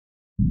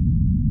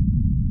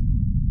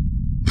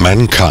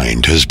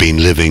Mankind has been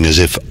living as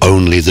if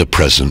only the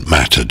present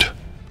mattered.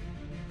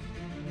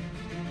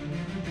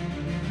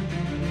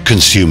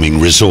 Consuming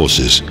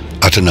resources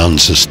at an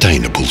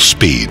unsustainable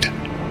speed.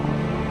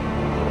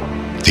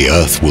 The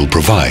Earth will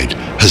provide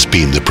has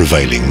been the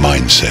prevailing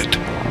mindset.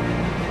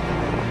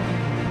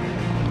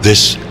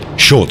 This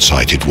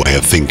short-sighted way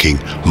of thinking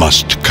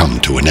must come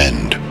to an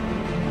end.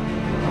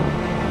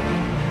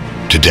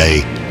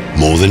 Today,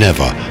 more than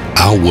ever,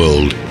 our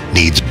world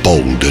needs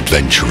bold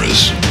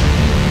adventurers.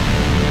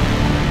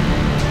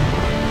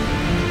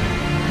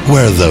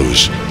 Where are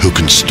those who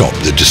can stop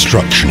the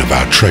destruction of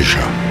our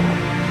treasure?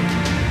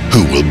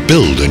 Who will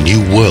build a new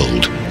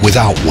world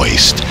without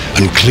waste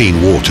and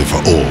clean water for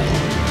all?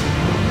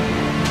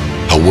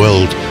 A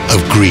world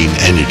of green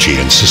energy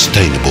and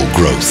sustainable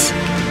growth.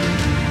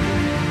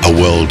 A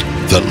world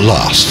that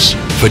lasts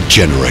for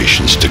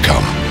generations to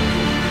come.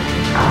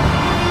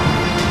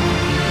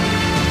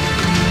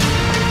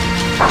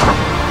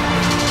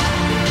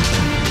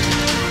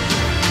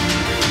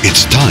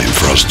 It's time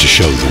for us to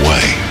show the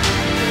way.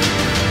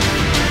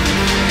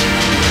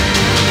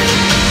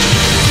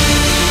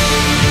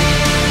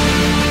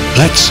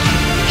 Let's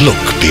look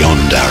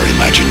beyond our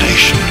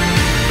imagination.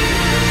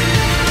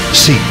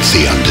 Seek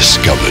the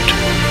undiscovered.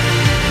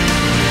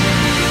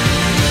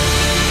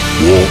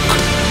 Walk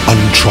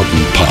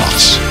untrodden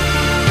paths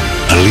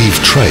and leave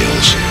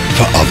trails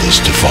for others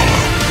to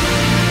follow.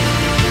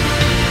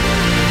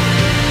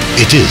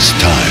 It is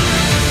time.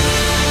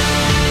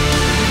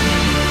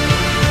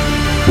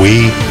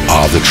 We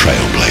are the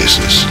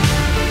Trailblazers,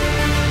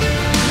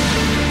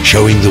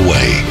 showing the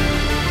way,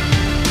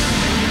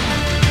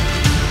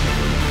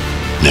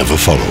 never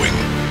following.